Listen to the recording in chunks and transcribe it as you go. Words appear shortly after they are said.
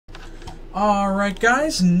Alright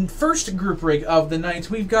guys, first group break of the night.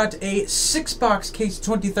 We've got a 6-box case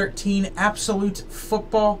 2013 Absolute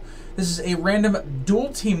Football. This is a random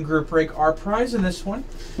dual team group break. Our prize in this one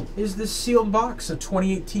is this sealed box of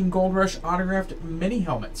 2018 Gold Rush autographed mini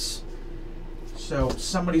helmets. So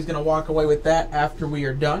somebody's going to walk away with that after we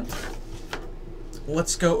are done.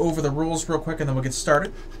 Let's go over the rules real quick and then we'll get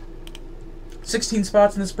started. 16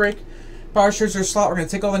 spots in this break. Power shirts or slot. We're going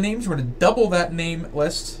to take all the names. We're going to double that name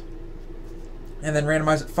list and then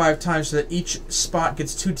randomize it 5 times so that each spot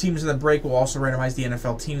gets 2 teams in the break. We'll also randomize the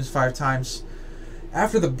NFL teams 5 times.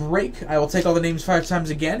 After the break, I will take all the names 5 times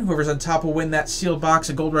again. Whoever's on top will win that sealed box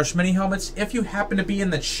of Gold Rush mini helmets. If you happen to be in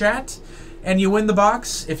the chat and you win the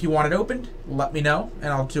box, if you want it opened, let me know,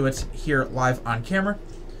 and I'll do it here live on camera.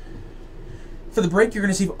 For the break, you're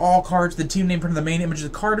going to receive all cards, the team name printed on the main image of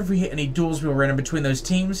the card. If we hit any duels, we will random between those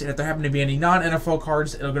teams. And if there happen to be any non-NFL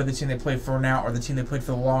cards, it'll go to the team they played for now or the team they played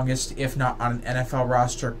for the longest, if not on an NFL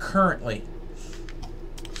roster currently.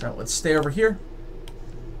 So let's stay over here.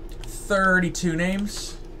 32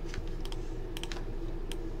 names.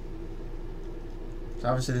 So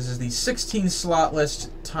obviously this is the 16 slot list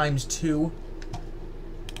times 2.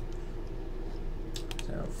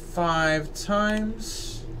 So 5 times.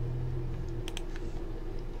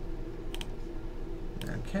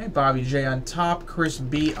 Okay, Bobby J on top, Chris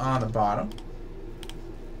B on the bottom.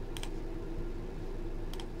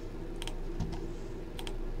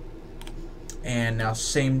 And now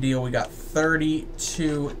same deal, we got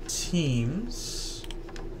 32 teams.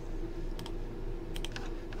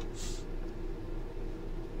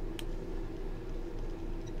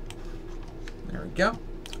 There we go.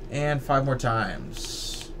 And 5 more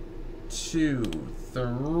times. 2,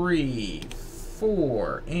 3,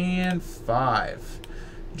 4, and 5.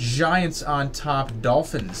 Giants on top,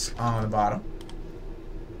 Dolphins on the bottom.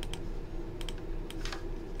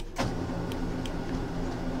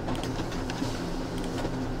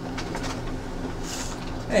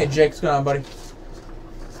 Hey Jake, what's going on, buddy?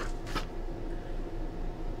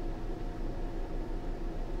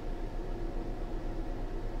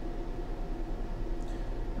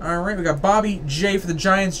 Alright, we got Bobby J for the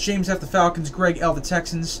Giants, James F the Falcons, Greg L the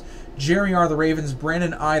Texans, Jeremy R the Ravens,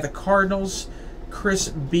 Brandon I the Cardinals, Chris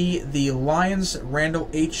B the Lions, Randall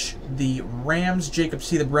H the Rams, Jacob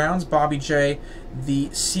C the Browns, Bobby J the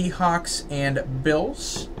Seahawks and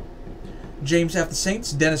Bills, James F the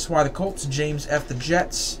Saints, Dennis Y the Colts, James F the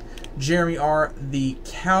Jets, Jeremy R the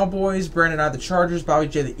Cowboys, Brandon I the Chargers, Bobby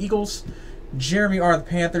J the Eagles, Jeremy R the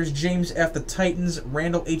Panthers, James F the Titans,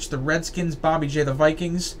 Randall H the Redskins, Bobby J the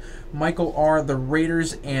Vikings, Michael R the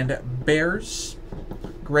Raiders and Bears,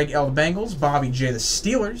 Greg L the Bengals, Bobby J the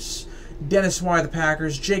Steelers, Dennis Y the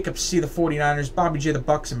Packers, Jacob C the 49ers, Bobby J the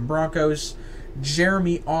Bucks and Broncos,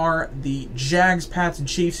 Jeremy R the Jags, Pats and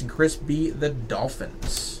Chiefs, and Chris B the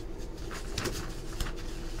Dolphins.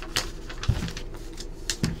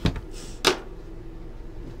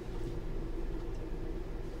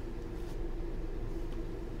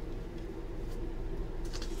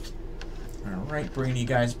 Alright, bringing you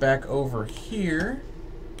guys back over here.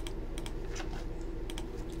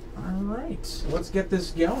 Alright, let's get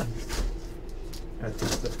this going. Got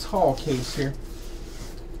the tall case here.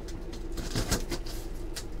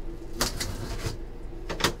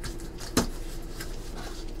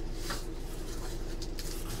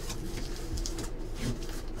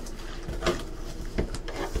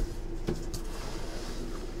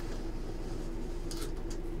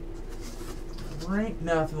 Alright,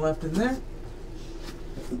 nothing left in there.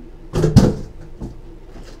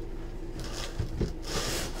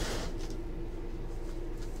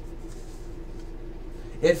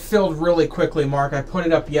 It filled really quickly, Mark. I put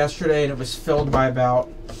it up yesterday, and it was filled by about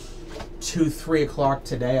 2, 3 o'clock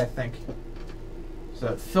today, I think. So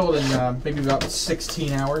it filled in maybe about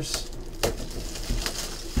 16 hours.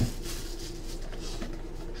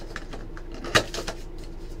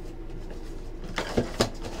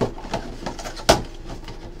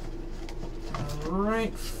 All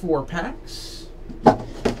right, 4 packs.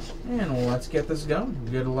 And let's get this going.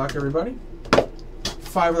 Good luck, everybody.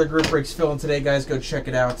 5 other group breaks filling today, guys. Go check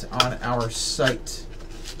it out on our site.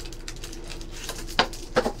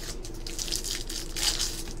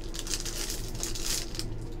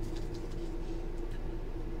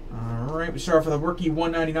 Alright, we start off with a rookie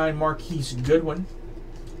 199 Marquise Goodwin.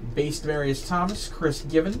 Base Demarius Thomas, Chris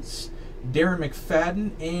Givens, Darren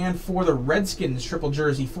McFadden, and for the Redskins, triple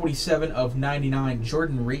jersey 47 of 99,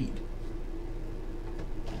 Jordan Reed.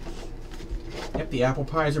 Yep, the apple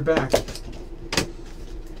pies are back.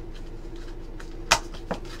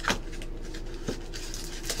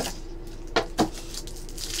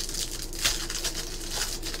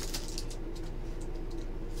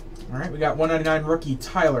 All right, we got 199 rookie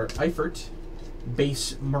Tyler Eifert,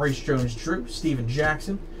 base Maurice Jones-Drew, Steven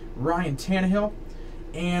Jackson, Ryan Tannehill,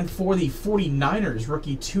 and for the 49ers,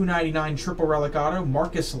 rookie 299 triple relic auto,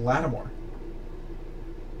 Marcus Lattimore.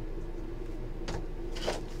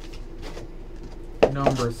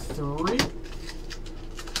 Number 3.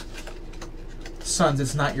 Sons,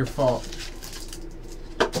 it's not your fault.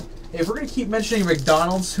 If we're going to keep mentioning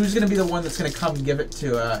McDonald's, who's going to be the one that's going to come and give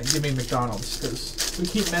me McDonald's? Because we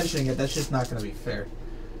keep mentioning it, that's just not going to be fair.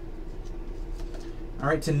 All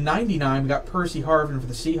right, to 99, we got Percy Harvin for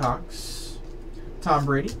the Seahawks, Tom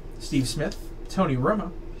Brady, Steve Smith, Tony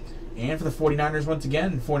Romo, and for the 49ers, once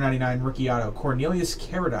again, 499 rookie auto, Cornelius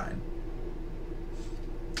Carradine.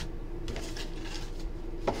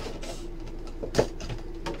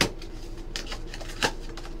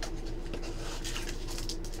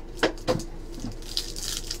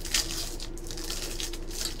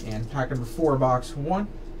 And pack number 4, box 1.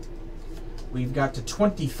 We've got to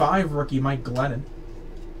 25 rookie Mike Glennon,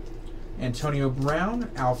 Antonio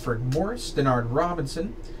Brown, Alfred Morris, Denard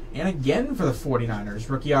Robinson, and again for the 49ers,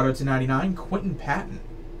 rookie auto to 99, Quentin Patton,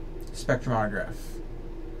 Spectrum autograph.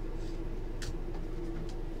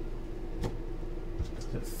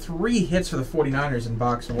 So 3 hits for the 49ers in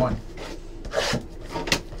box 1.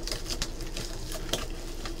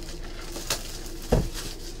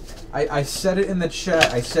 I said it in the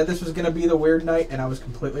chat. I said this was going to be the weird night, and I was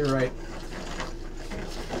completely right.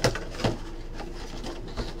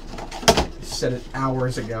 I said it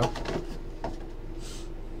hours ago.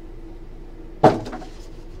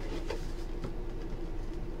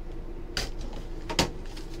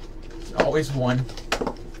 There's always one.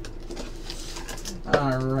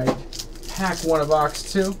 All right. Pack 1 of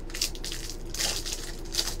box 2.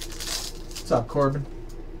 What's up, Corbin?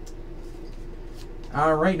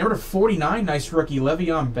 All right, number 49, nice rookie,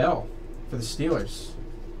 Le'Veon Bell for the Steelers.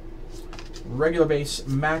 Regular base,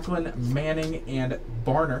 Macklin, Manning, and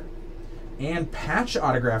Barner. And patch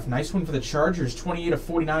autograph, nice one for the Chargers, 28 of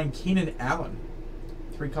 49, Keenan Allen.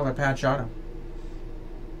 3-color patch auto.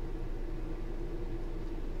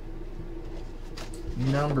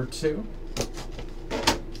 Number 2.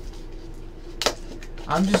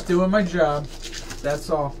 I'm just doing my job, that's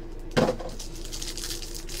all.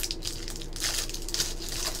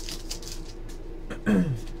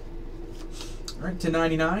 All right, to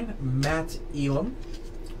 99, Matt Elam.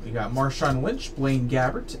 We got Marshawn Lynch, Blaine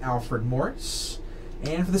Gabbert, Alfred Morris.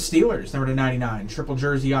 And for the Steelers, number to 99, triple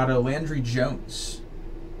jersey auto, Landry Jones.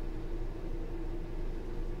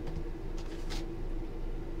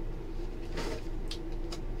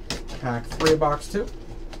 Pack 3 of box 2.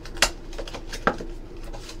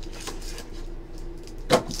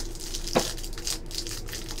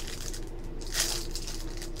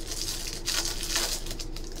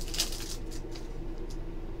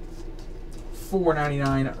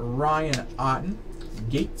 $4.99 Ryan Otten,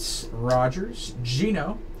 Gates, Rogers,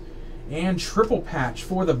 Gino, and triple patch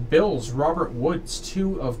for the Bills, Robert Woods,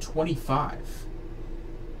 2 of 25.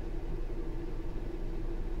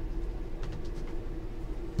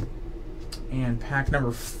 And pack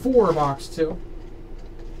number 4, box 2.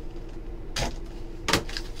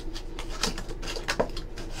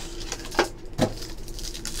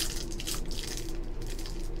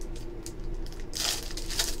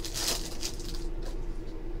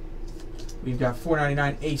 We've got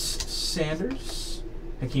 $4.99 Ace Sanders,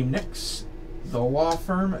 Hakeem Nicks, The Law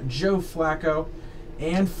Firm, Joe Flacco,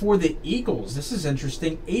 and for the Eagles, this is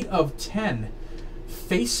interesting, 8 of 10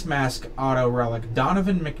 face mask auto relic,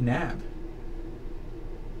 Donovan McNabb.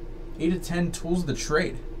 8 of 10 tools of the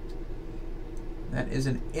trade. That is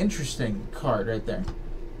an interesting card right there.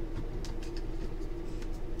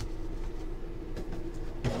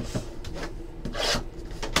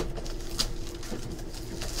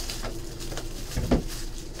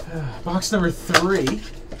 Box number 3.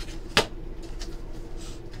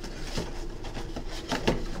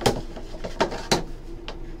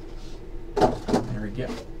 There we go.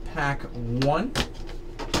 Pack 1.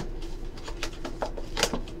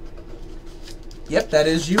 Yep, that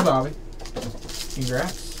is you, Bobby.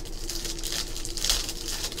 Congrats.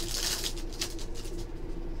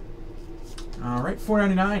 All right,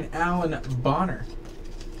 $4.99 Alan Bonner,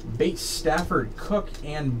 Bates, Stafford, Cook,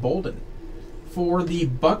 and Bolden. For the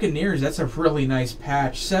Buccaneers, that's a really nice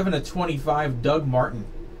patch. 7 of 25, Doug Martin.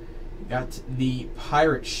 Got the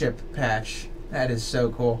pirate ship patch. That is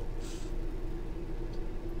so cool.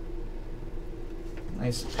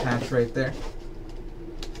 Nice patch right there.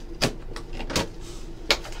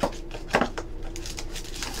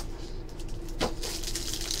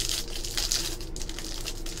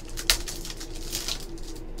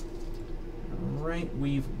 right,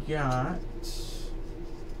 we've got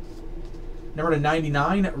number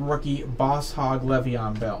 /99, rookie Boss Hog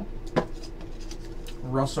Le'Veon Bell.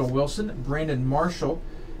 Russell Wilson, Brandon Marshall,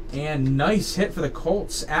 and nice hit for the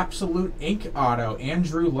Colts. Absolute Ink Auto,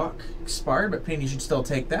 Andrew Luck. Expired, but Panini should still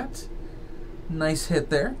take that. Nice hit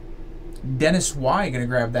there. Dennis Y. going to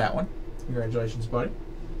grab that one. Congratulations, buddy.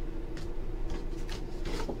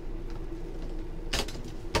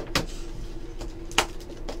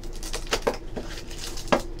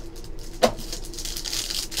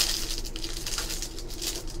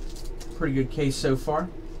 Pretty good case so far.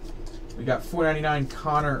 We got $4.99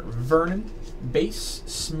 Connor Vernon, base,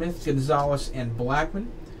 Smith, Gonzalez, and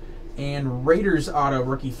Blackman. And Raiders auto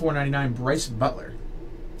rookie $4.99 Bryce Butler.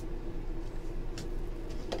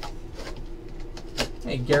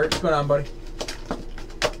 Hey Garrett, what's going on, buddy?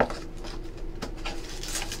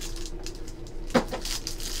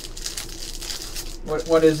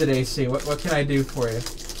 What is it, AC? What can I do for you?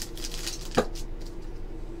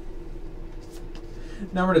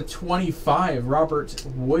 Number /25, Robert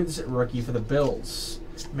Woods, rookie for the Bills.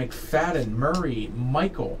 McFadden, Murray,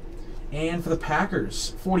 Michael. And for the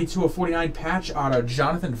Packers, 42/49 patch auto,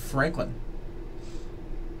 Jonathan Franklin.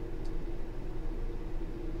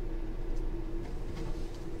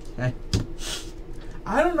 Okay.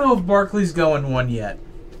 I don't know if Barkley's going one yet.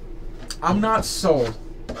 I'm not sold.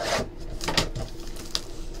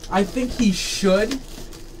 I think he should.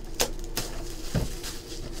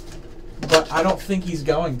 But I don't think he's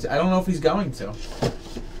going to. I don't know if he's going to.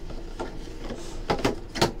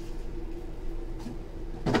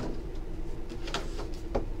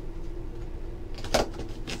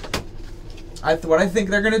 What I think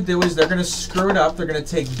they're going to do is they're going to screw it up. They're going to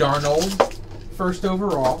take Darnold first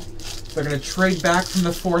overall. They're going to trade back from the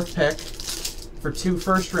 4th pick for 2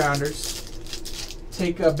 first-rounders.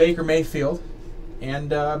 Take Baker Mayfield and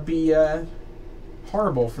be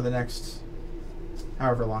horrible for the next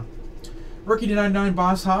however long. Rookie /99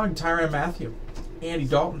 Boss Hog, Tyrann Mathieu, Andy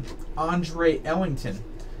Dalton, Andre Ellington,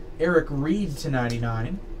 Eric Reed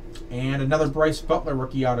 /99, and another Bryce Butler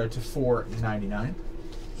rookie auto /499.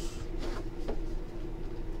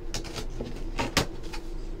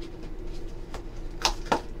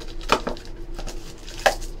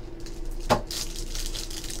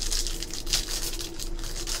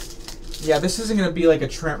 Yeah, this isn't going to be like a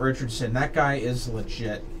Trent Richardson. That guy is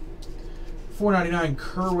legit. $4.99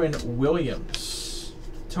 Kerwin Williams,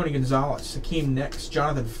 Tony Gonzalez, Hakeem Nicks,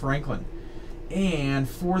 Jonathan Franklin. And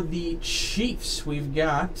for the Chiefs, we've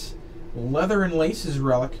got Leather and Laces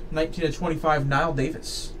relic, 19/25 Nile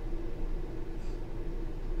Davis.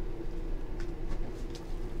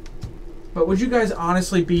 But would you guys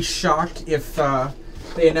honestly be shocked if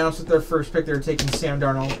they announced that their first pick they were taking Sam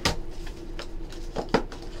Darnold?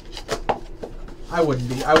 I wouldn't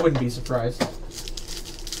be. I wouldn't be surprised.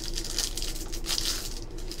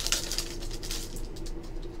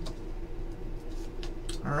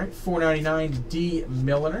 All right, $4.99 D.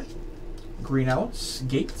 Milliner, Green Ellis,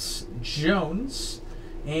 Gates, Jones,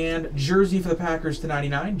 and jersey for the Packers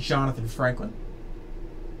 /99, Jonathan Franklin.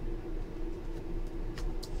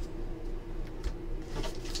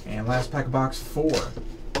 And last pack of box 4.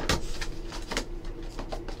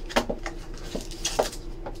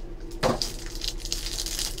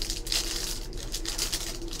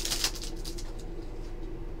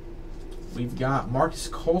 We've got Marcus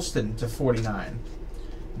Colston /49.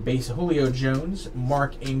 Base Julio Jones,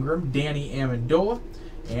 Mark Ingram, Danny Amendola.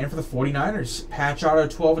 And for the 49ers, patch auto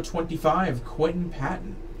 12/25, Quentin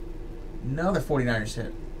Patton. Another 49ers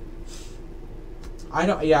hit.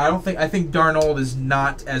 I think Darnold is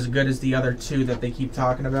not as good as the other 2 that they keep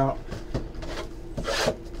talking about.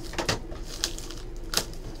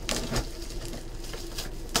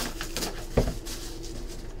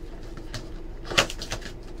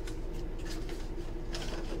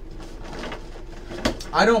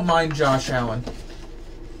 I don't mind Josh Allen.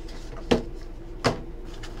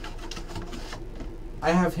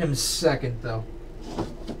 I have him 2nd, though.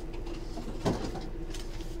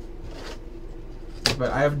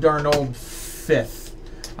 But I have Darnold 5th.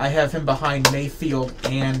 I have him behind Mayfield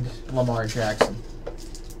and Lamar Jackson.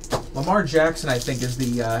 Lamar Jackson, I think, is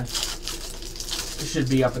the should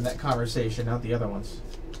be up in that conversation, not the other ones.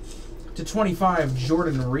 /25,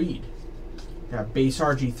 Jordan Reed. Got base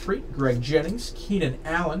RG3, Greg Jennings, Keenan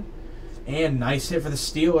Allen, and nice hit for the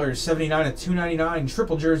Steelers, 79/299,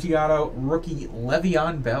 triple jersey auto, rookie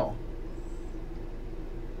Le'Veon Bell.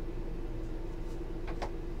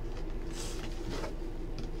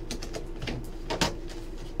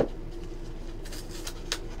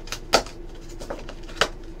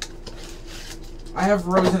 I have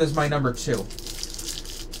Rosen as my number 2.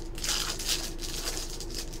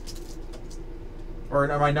 Or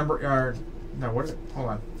my number, no, what is it? Hold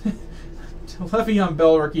on. Le'Veon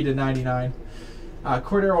Bell, rookie to 99.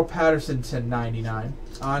 Cordero Patterson to 99.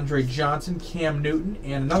 Andre Johnson, Cam Newton,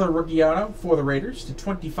 and another rookie auto for the Raiders to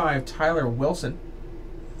 25, Tyler Wilson.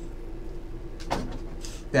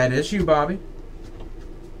 That is you, Bobby.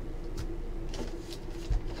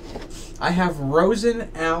 I have Rosen,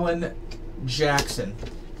 Allen, Jackson,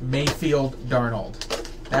 Mayfield, Darnold.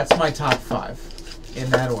 That's my top 5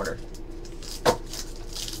 in that order.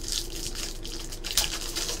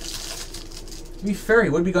 To be fair, he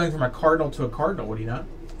would be going from a Cardinal to a Cardinal, would he not?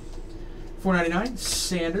 $4.99,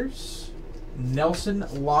 Sanders, Nelson,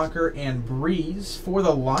 Locker, and Breeze for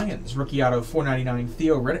the Lions. Rookie auto, $4.99,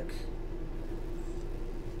 Theo Riddick.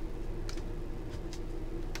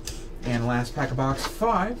 And last pack of box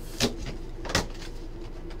 5.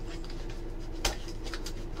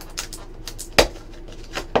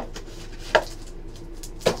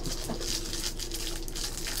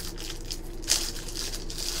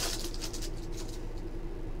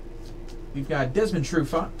 We've got Desmond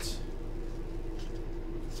Trufant,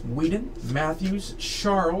 Whedon, Matthews,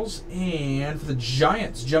 Charles, and for the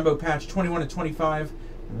Giants, Jumbo Patch 21/25,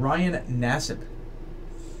 Ryan Nassib.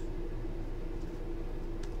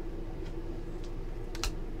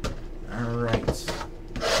 All right.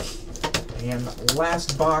 And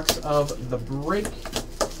last box of the break.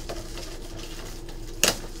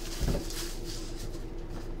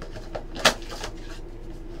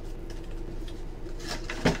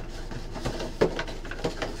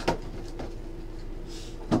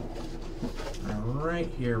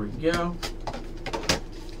 Here we go.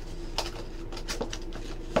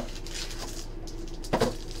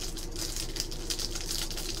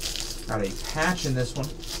 Got a patch in this one.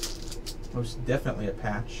 Most definitely a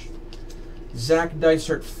patch. Zach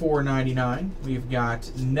Dysert, $4.99. We've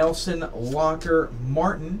got Nelson, Locker,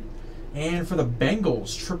 Martin. And for the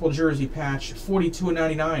Bengals, triple jersey patch,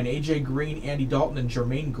 $42.99. AJ Green, Andy Dalton, and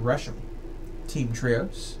Jermaine Gresham. Team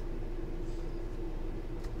trios.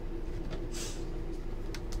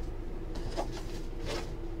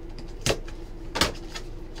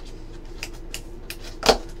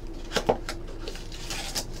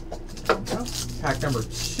 Pack number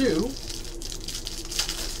 2.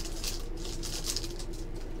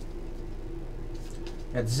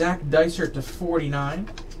 Got Zach Dysert to 49.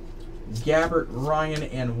 Gabbert, Ryan,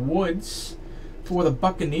 and Woods. For the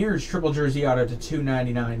Buccaneers, triple jersey auto to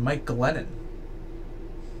 $2.99. Mike Glennon.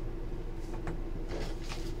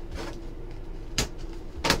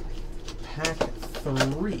 Pack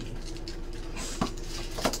 3.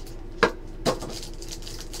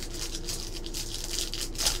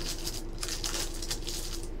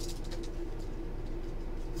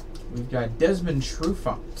 We've got Desmond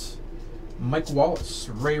Trufant, Mike Wallace,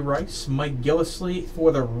 Ray Rice, Mike Gillislee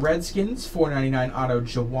for the Redskins, $4.99 auto,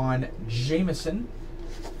 Jawan Jameson.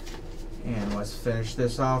 And let's finish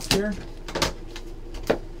this off here.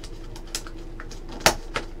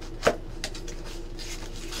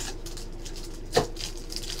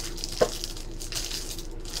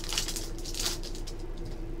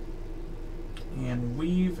 And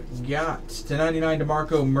we've got to 99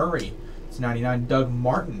 DeMarco Murray, to 99 Doug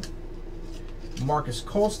Martin, Marcus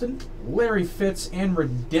Colston, Larry Fitz, and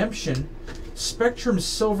redemption, Spectrum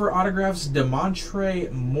Silver autographs,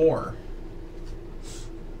 DeMontre Moore.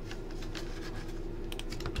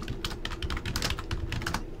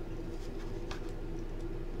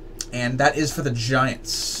 And that is for the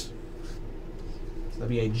Giants. So that'll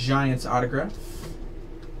be a Giants autograph.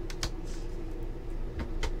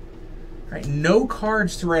 All right, no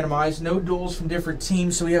cards to randomize, no duels from different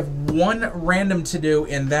teams, so we have one random to do,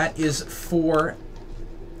 and that is for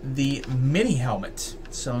the mini helmet.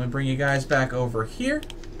 So let me bring you guys back over here.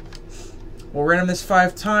 We'll random this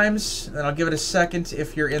 5 times, then I'll give it a second.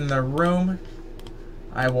 If you're in the room,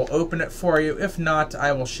 I will open it for you. If not,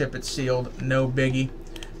 I will ship it sealed, no biggie.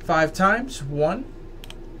 5 times, 1,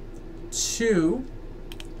 2,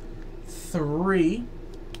 3,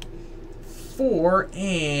 4,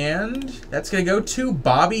 and that's going to go to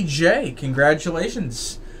Bobby J.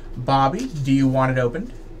 Congratulations, Bobby. Do you want it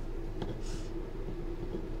opened?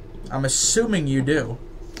 I'm assuming you do,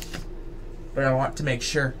 but I want to make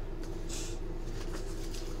sure.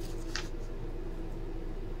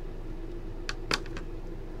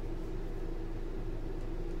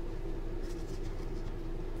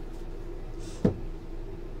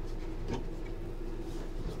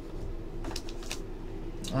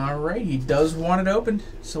 All right, he does want it opened,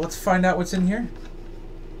 so let's find out what's in here.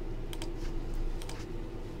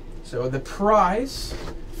 So the prize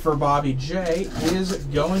for Bobby J is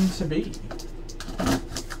going to be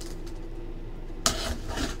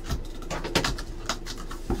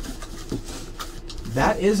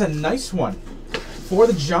That is a nice one. For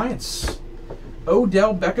the Giants,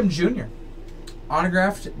 Odell Beckham Jr.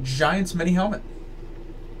 Autographed Giants mini helmet.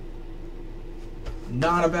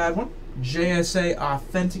 Not a bad one. JSA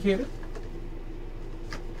authenticated.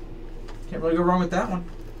 Can't really go wrong with that one.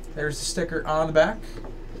 There's the sticker on the back.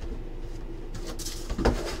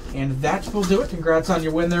 And that will do it. Congrats on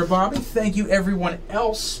your win there, Bobby. Thank you, everyone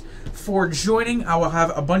else, for joining. I will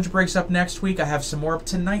have a bunch of breaks up next week. I have some more up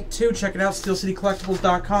tonight, too. Check it out,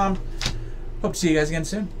 steelcitycollectibles.com. Hope to see you guys again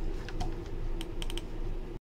soon.